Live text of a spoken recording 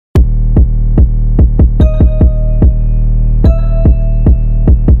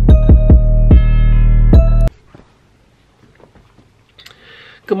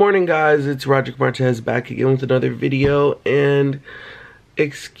Good morning, guys. It's Roderic Martez back again with another video, and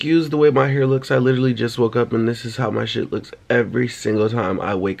excuse the way my hair looks. I literally just woke up and this is how my shit looks every single time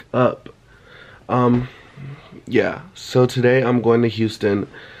I wake up. Yeah, so today I'm going to Houston.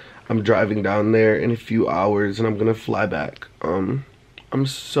 I'm driving down there in a few hours and I'm gonna fly back. I'm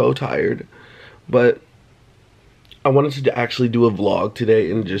so tired, but I wanted to actually do a vlog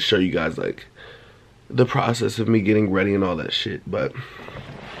today and just show you guys like the process of me getting ready and all that shit. But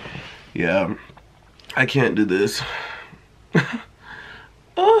yeah, I can't do this.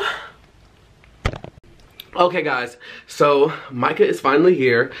 Okay guys, so MICAH is finally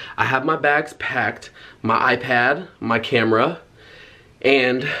here. I have my bags packed, my iPad, my camera,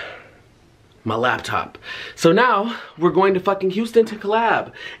 and my laptop. So now we're going to fucking Houston to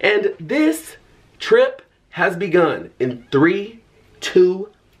collab. And this trip has begun in 3, 2,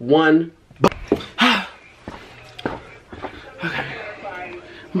 1. Okay.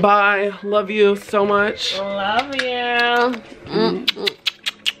 Bye. Love you so much. Love you. You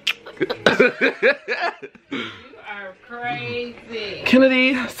are crazy.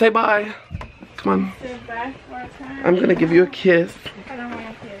 Kennedy, say bye. Come on. Say bye for a time. I'm gonna give you a kiss. I don't want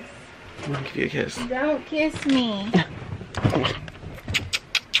a kiss. I'm gonna give you a kiss. Don't kiss me.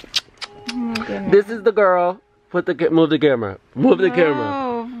 This is the girl. Move the camera. Move the camera.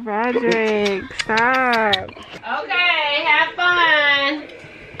 Oh, Roderic, stop. Okay, have fun.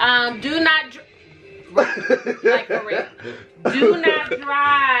 Do not like for real. Do not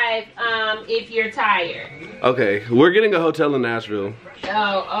drive if you're tired. Okay, we're getting a hotel in Nashville.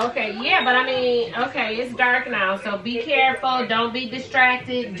 Oh, okay, yeah, but I mean, okay, it's dark now, so be careful. Don't be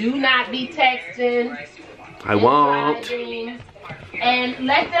distracted. Do not be texting. I won't. Driving. And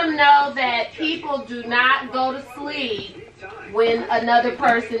let them know that people do not go to sleep when another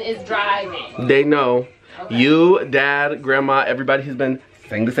person is driving. They know. Okay. You, Dad, Grandma, everybody has been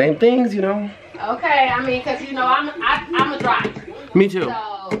saying the same things, you know. Okay, I mean, cause you know I'm a driver. Me too.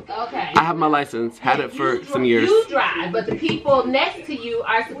 So okay. I have my license. Had it for some years. You drive, but the people next to you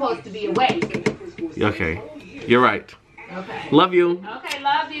are supposed to be awake. Okay, you're right. Okay. Love you. Okay,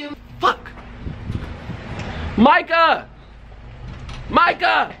 love you. Fuck. MICAH.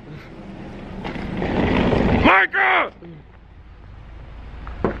 MICAH. MICAH.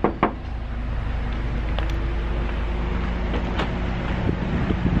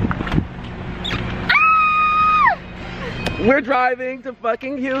 We're driving to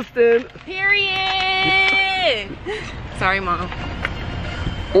fucking Houston. Period. Sorry, Mom.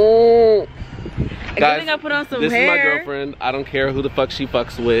 Oh. Guys, I put on some this hair. Is my girlfriend. I don't care who the fuck she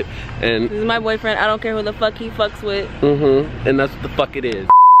fucks with. And this is my boyfriend. I don't care who the fuck he fucks with. And that's what the fuck it is.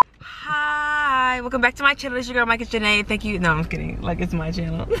 Hi, welcome back to my channel. It's your girl, MICAH Janae. Thank you. No, I'm just kidding. Like, it's my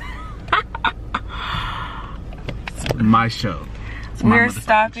channel. My show. We're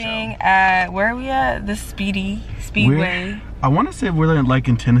stopping at, where are we at? The Speedway. I want to say we're like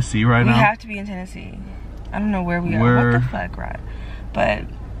in Tennessee right now. We have to be in Tennessee. I don't know where we are. What the fuck, right? But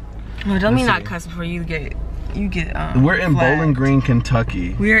no, don't mean not cuss before you get we're in flagged. Bowling Green,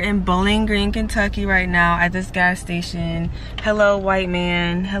 Kentucky. We're in Bowling Green, Kentucky right now at this gas station. Hello, white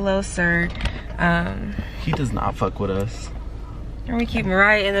man. Hello, sir. He does not fuck with us. And we keep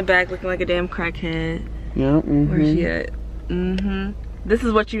Mariah in the back looking like a damn crackhead. Yeah. Where's she at? This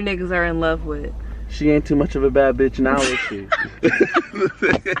is what you niggas are in love with. She ain't too much of a bad bitch now, is she?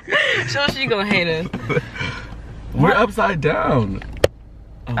 So she gonna hate us. We're upside down.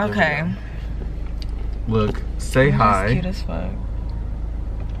 Oh, okay. Look, say hi. Cute as fuck.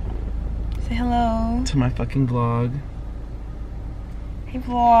 Say hello. To my fucking vlog. Hey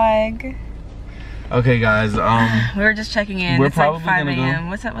vlog. Okay guys, we were just checking in. We're it's probably like 5 gonna a.m. go.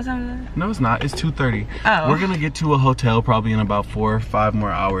 What's up? No, it's not. It's 2:30. Oh. We're gonna get to a hotel probably in about 4 or 5 more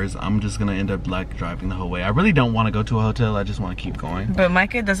hours. I'm just gonna end up like driving the whole way. I really don't want to go to a hotel. I just want to keep going. But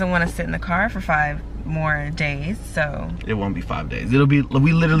MICAH doesn't want to sit in the car for 5 more days, so it won't be 5 days. It'll be.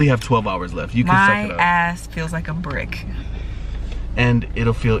 We literally have 12 hours left. You can suck it up. My ass feels like a brick. And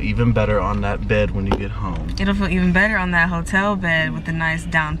it'll feel even better on that bed when you get home. It'll feel even better on that hotel bed with the nice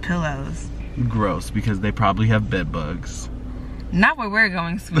down pillows. Gross, because they probably have bed bugs. Not where we're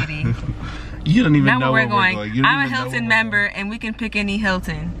going, sweetie. You don't even Not know where we're going. I'm a even Hilton member, and we can pick any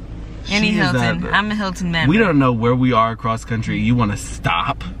Hilton. Any Hilton. I'm a Hilton member. We don't know where we are across country. You want to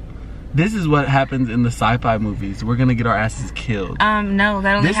stop? This is what happens in the sci-fi movies. We're gonna get our asses killed. No,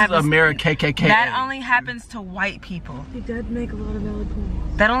 that only happens. This is America KKK. That only happens to white people. He did make a lot of valid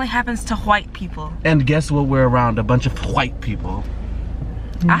points. That only happens to white people. And guess what? We're around a bunch of white people.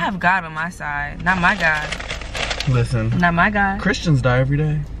 I have God on my side, not my God. Listen. Not my God. Christians die every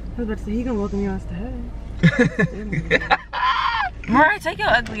day. I was about to say, he gonna welcome you out to heaven. Mariah, take your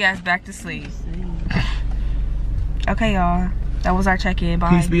ugly ass back to sleep. Okay, y'all. That was our check-in. Bye.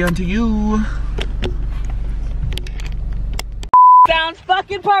 Peace be unto you. Sounds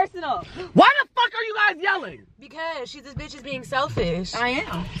fucking personal. Why the fuck are you guys yelling? Because this bitch is being selfish. I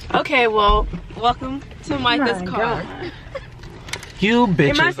am. Okay, well, welcome to MICAH's car. You bitches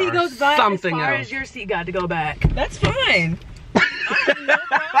And my seat goes by something as far else. as your seat got to go back. That's fine. I have no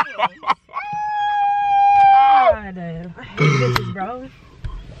problem. God, I hate bitches, bro.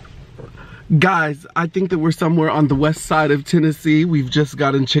 Guys, I think that we're somewhere on the west side of Tennessee. We've just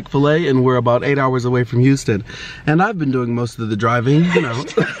gotten Chick-fil-A and we're about 8 hours away from Houston. And I've been doing most of the driving, you know.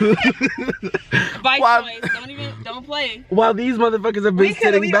 By choice. Don't play. While these motherfuckers have been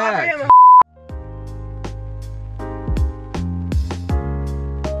sitting back.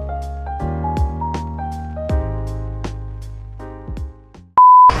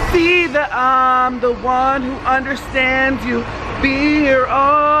 See that I'm the one who understands you. Be here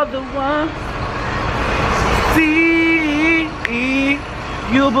all the one. See,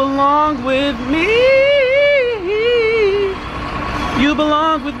 you belong with me. You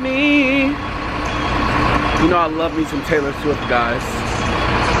belong with me. You know I love me some Taylor Swift, guys.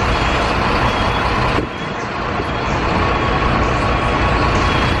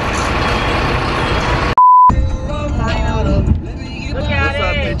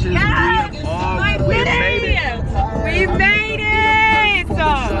 We made it! Oh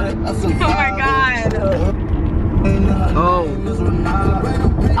my god. Oh.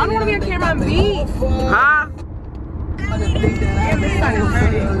 I don't want to be a camera on beat. Huh?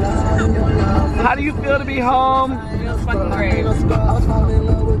 How do you feel to be home? It feels fucking great.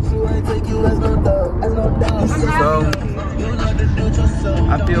 So,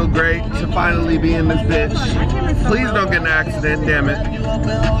 I feel great to finally be in this bitch. Please don't get in an accident, damn it.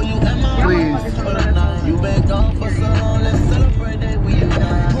 Please.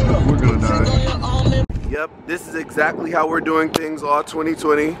 We're gonna die. Yep, this is exactly how we're doing things all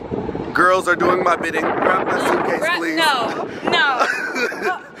 2020. Girls are doing my bidding. Grab my suitcase, please. No.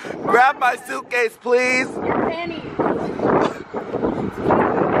 Grab my suitcase, please. Your panties.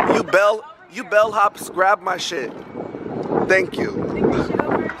 You bellhops, grab my shit. Thank you.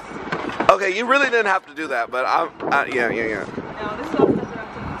 Okay, you really didn't have to do that, but yeah. No, this is all the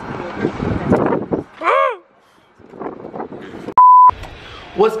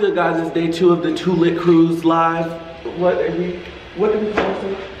What's good, guys? It's day 2 of the Too Lit Cruise live. What did we post?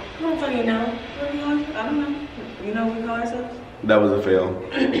 I don't fucking know. What are we on? I don't know. You know what we call ourselves? That was a fail.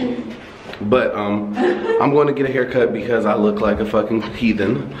 But I'm going to get a haircut because I look like a fucking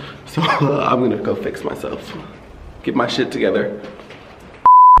heathen. So I'm gonna go fix myself. Get my shit together.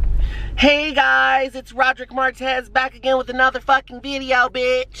 Hey guys, it's Roderic Martez back again with another fucking video,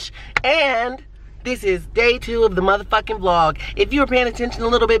 bitch. And this is day 2 of the motherfucking vlog. If you were paying attention a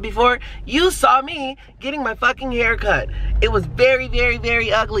little bit before, you saw me getting my fucking haircut. It was very, very,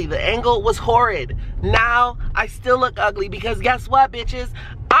 very ugly. The angle was horrid. Now, I still look ugly because guess what, bitches?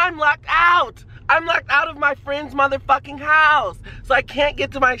 I'm locked out. I'm locked out of my friend's motherfucking house. So I can't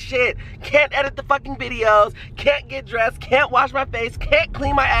get to my shit. Can't edit the fucking videos. Can't get dressed. Can't wash my face. Can't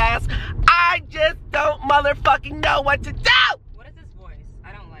clean my ass. I just don't motherfucking know what to do. What is this voice?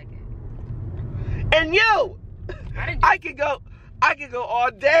 I don't like it. And you, I could go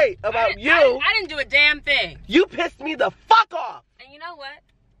all day about you. I didn't do a damn thing. You pissed me the fuck off. And you know what?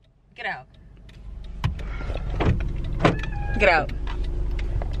 Get out. Get out.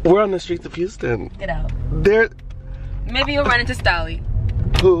 We're on the streets of Houston. Get out. Maybe you'll run into Stolly.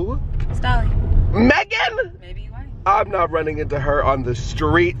 Who? Stolly. Megan? Maybe you might. I'm not running into her on the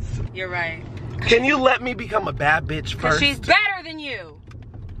streets. You're right. Can you let me become a bad bitch first? She's better than you.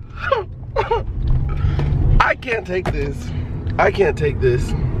 I can't take this. I can't take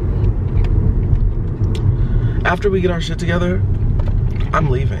this. After we get our shit together,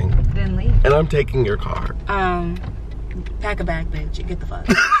 I'm leaving. Then leave. And I'm taking your car. Pack a bag, bitch. Get the fuck.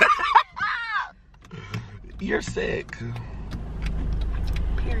 You're sick.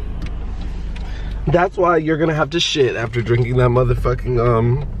 Period. That's why you're gonna have to shit after drinking that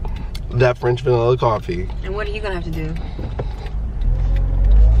motherfucking, that French vanilla coffee. And what are you gonna have to do?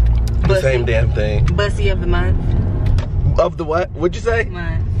 The same damn thing. Bussy of the month. Of the what? What'd you say?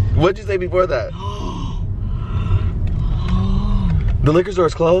 Month. What'd you say before that? The liquor store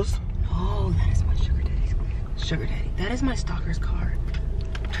is closed? Oh, that is my sugar daddy's car. Sugar daddy. That is my stalker's car.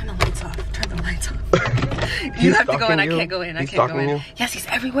 Turn the lights off. Turn the lights off. You have to go in. I can't go in. I can't go in. You? Yes, he's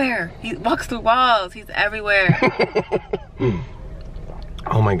everywhere. He walks through walls. He's everywhere.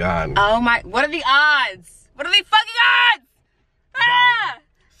 Oh my god. Oh my. What are the odds? What are the fucking odds? Ah!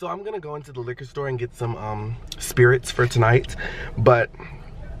 So I'm gonna go into the liquor store and get some spirits for tonight, but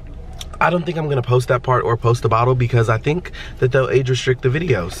I don't think I'm gonna post that part or post the bottle because I think that they'll age restrict the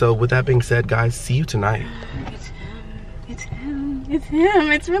video. So with that being said, guys, see you tonight. It's him. It's him. It's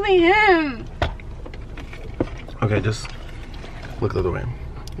him. It's really him. Okay, just look the other way.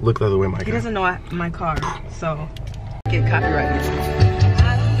 Look the other way, Micah. He doesn't know my car, so get copyrighted.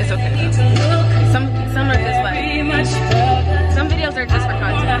 It's okay. Some are just like some videos are just for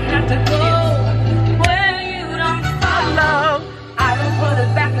content. I don't put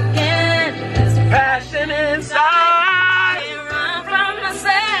it back again. There's passion inside. Can't run from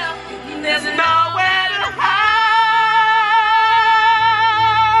myself. There's nowhere to hide.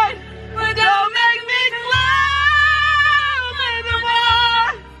 But don't make me close anymore.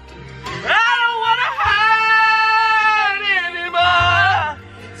 I don't wanna hide anymore.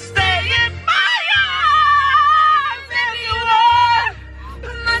 Stay in my arms if you want.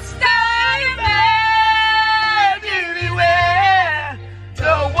 Let's stay in bed anywhere.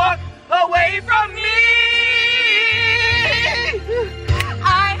 Don't walk away from me.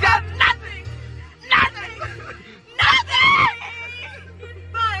 I got nothing, nothing, nothing.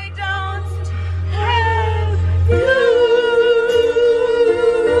 If I don't have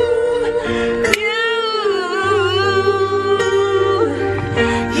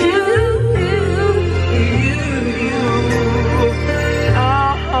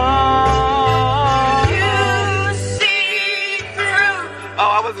you, see through. Oh,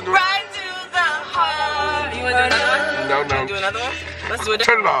 I wasn't doing Right to the heart. You want to do another one? No. Do another one? Let's do it.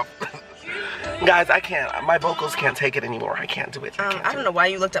 Turn it off. Guys, I can't. My vocals can't take it anymore. I can't do it. I don't know why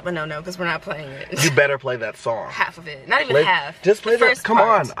you looked up a no-no, because we're not playing it. You better play that song. Half of it. Not even half. Just play the that. first Come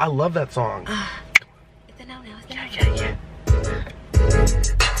part. on. I love that song. It's a no-no. It's a no-no.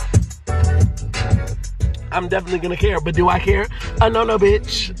 I'm definitely gonna care, but do I care? No,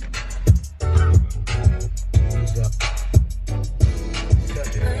 bitch.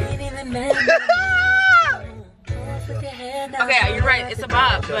 Okay, you're right. It's a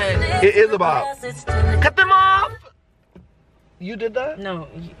bop, but It is a bop. Cut them off. You did that? no.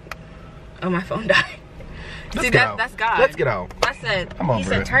 Oh, my phone died. Let's See, get out. that's God. Let's get out. I said. I'm He over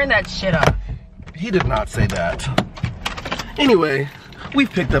said, it. turn that shit off. He did not say that. Anyway, we've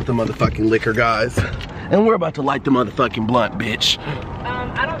picked up the motherfucking liquor, guys. And we're about to light the motherfucking blunt, bitch.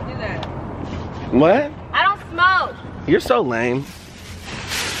 I don't do that. What? I don't smoke. You're so lame.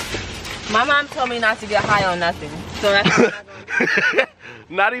 My mom told me not to get high on nothing, so that's what I'm not gonna do.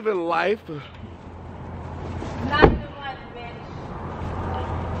 Not even life. Not even like, bitch.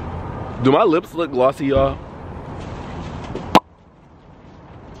 Do my lips look glossy, y'all?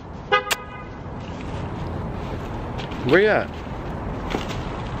 Where you at?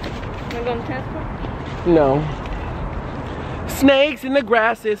 Wanna go on the transport? No. Snakes in the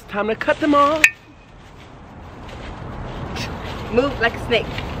grass, it's time to cut them off. Move like a snake.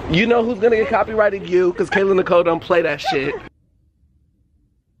 You know who's gonna get copyrighted? You, because Kayla Nicole don't play that shit.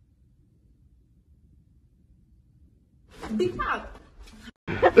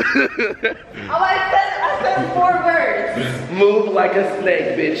 I said 4 words. Move like a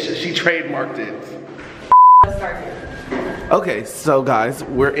snake, bitch. She trademarked it. Let's start here. Okay, so guys,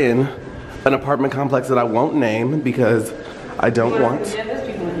 we're in an apartment complex that I won't name because I don't want. Yeah, there's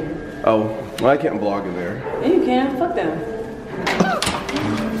people in here. Oh, well, I can't vlog in there. Yeah, you can. Fuck them.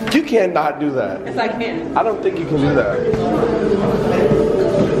 You cannot do that. Yes, I can. I don't think you can do that.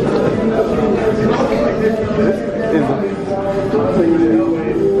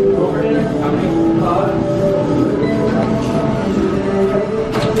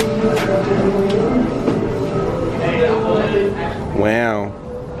 Wow.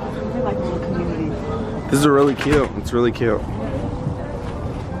 We're like a little community. This is really cute. It's really cute.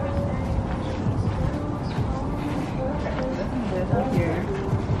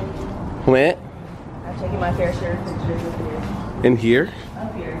 What? I'm taking my fair share of pictures with here. In here?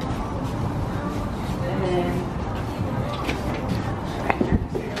 Up here. And then.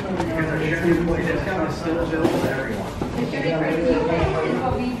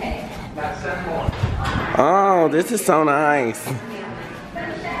 Oh, this is so nice.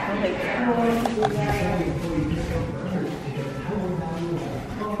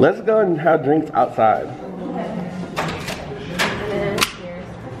 Let's go and have drinks outside.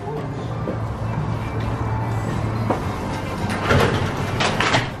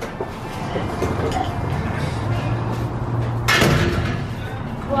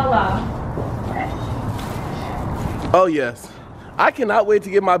 Voila. Oh yes. I cannot wait to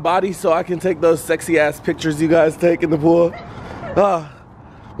get my body so I can take those sexy ass pictures you guys take in the pool.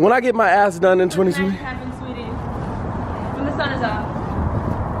 When I get my ass done in 2020. Happen, sweetie. When the sun is out.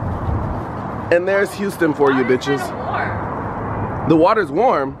 And there's Houston for you, bitches. Warm. The water's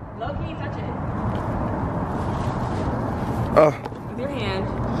warm. Low key, touch it. With your hand.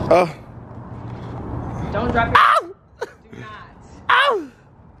 Don't drop your. Ow! Do not. Ow!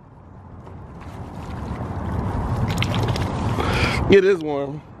 It is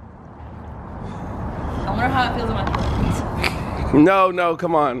warm. I wonder how it feels in my throat. No, no,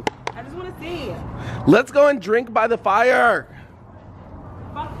 come on. I just want to see. Let's go and drink by the fire.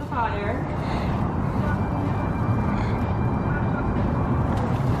 Fuck the fire.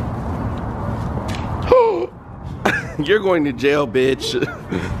 You're going to jail, bitch. I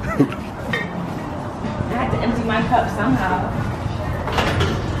had to empty my cup somehow.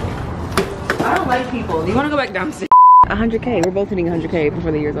 I don't like people. Do you want to go back downstairs? 100K. We're both hitting 100K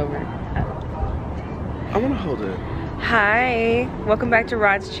before the year's over. I want to hold it. Hi. Welcome back to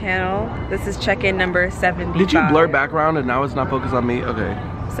Rod's channel. This is check-in number 75. Did you blur background and now it's not focused on me? Okay.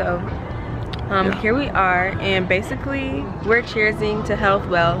 So, Yeah. here we are, and basically we're cheersing to health,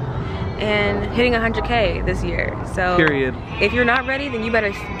 wealth, and hitting 100K this year. So, Period. if you're not ready, then you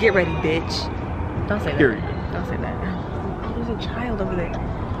better get ready, bitch. Don't say that. Period. Don't say that. Oh, there's a child over there.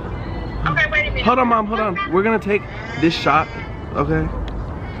 Okay, wait a minute. Hold on, Mom, hold on. We're gonna take this shot, okay?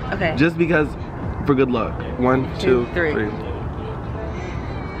 Okay. Just because, for good luck. 1, 2, 3.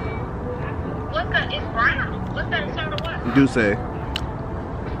 What's that? It's brown. What's that soda what? Do say.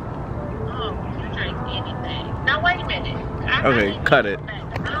 Oh, you drink anything. Now wait a minute. Okay, cut it. I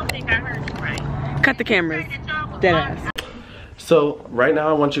don't think I heard you right. Cut the cameras. Dead ass. So, right now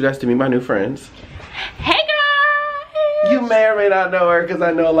I want you guys to meet my new friends. Hey guys! You may or may not know her because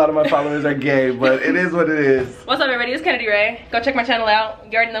I know a lot of my followers are gay, but it is what it is. What's up, everybody? It's Kennedy Ray. Go check my channel out.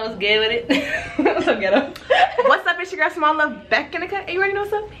 You already know what's good with it. What's up, ghetto? What's up, it's your girl Small Love back in the cut. And you already know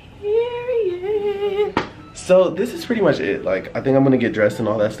what's up. Period. So this is pretty much it. Like, I think I'm gonna get dressed and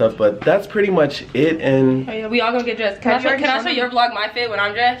all that stuff, but that's pretty much it. And Oh, yeah, we all gonna get dressed. Can I show your vlog my fit when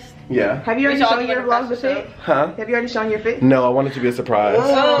I'm dressed? yeah. Have you already We should all shown do your like a vlog the fashion fit? Huh? Have you already shown your fit? No, I want it to be a surprise.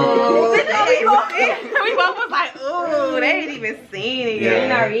 Oh, we both was like, ooh, they ain't even seen it yet. Yeah. You're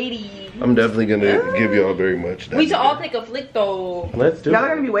not ready. I'm definitely gonna give y'all very much. We should all take a flick though. Let's do Y'all are it.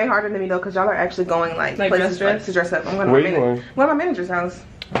 gonna be way harder than me though, cause y'all are actually going like places dress? to dress up. I'm going Where to you going? Well, my manager's house.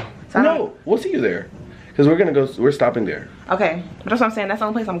 So I don't- No, we'll see you there. Because we're stopping there. Okay, but that's what I'm saying. That's the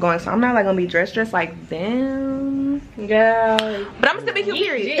only place I'm going. So I'm not like gonna be dressed like them. Girl. But I'm gonna still be cute.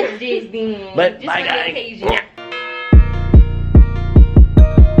 Period. Just But just my for the guy. occasion.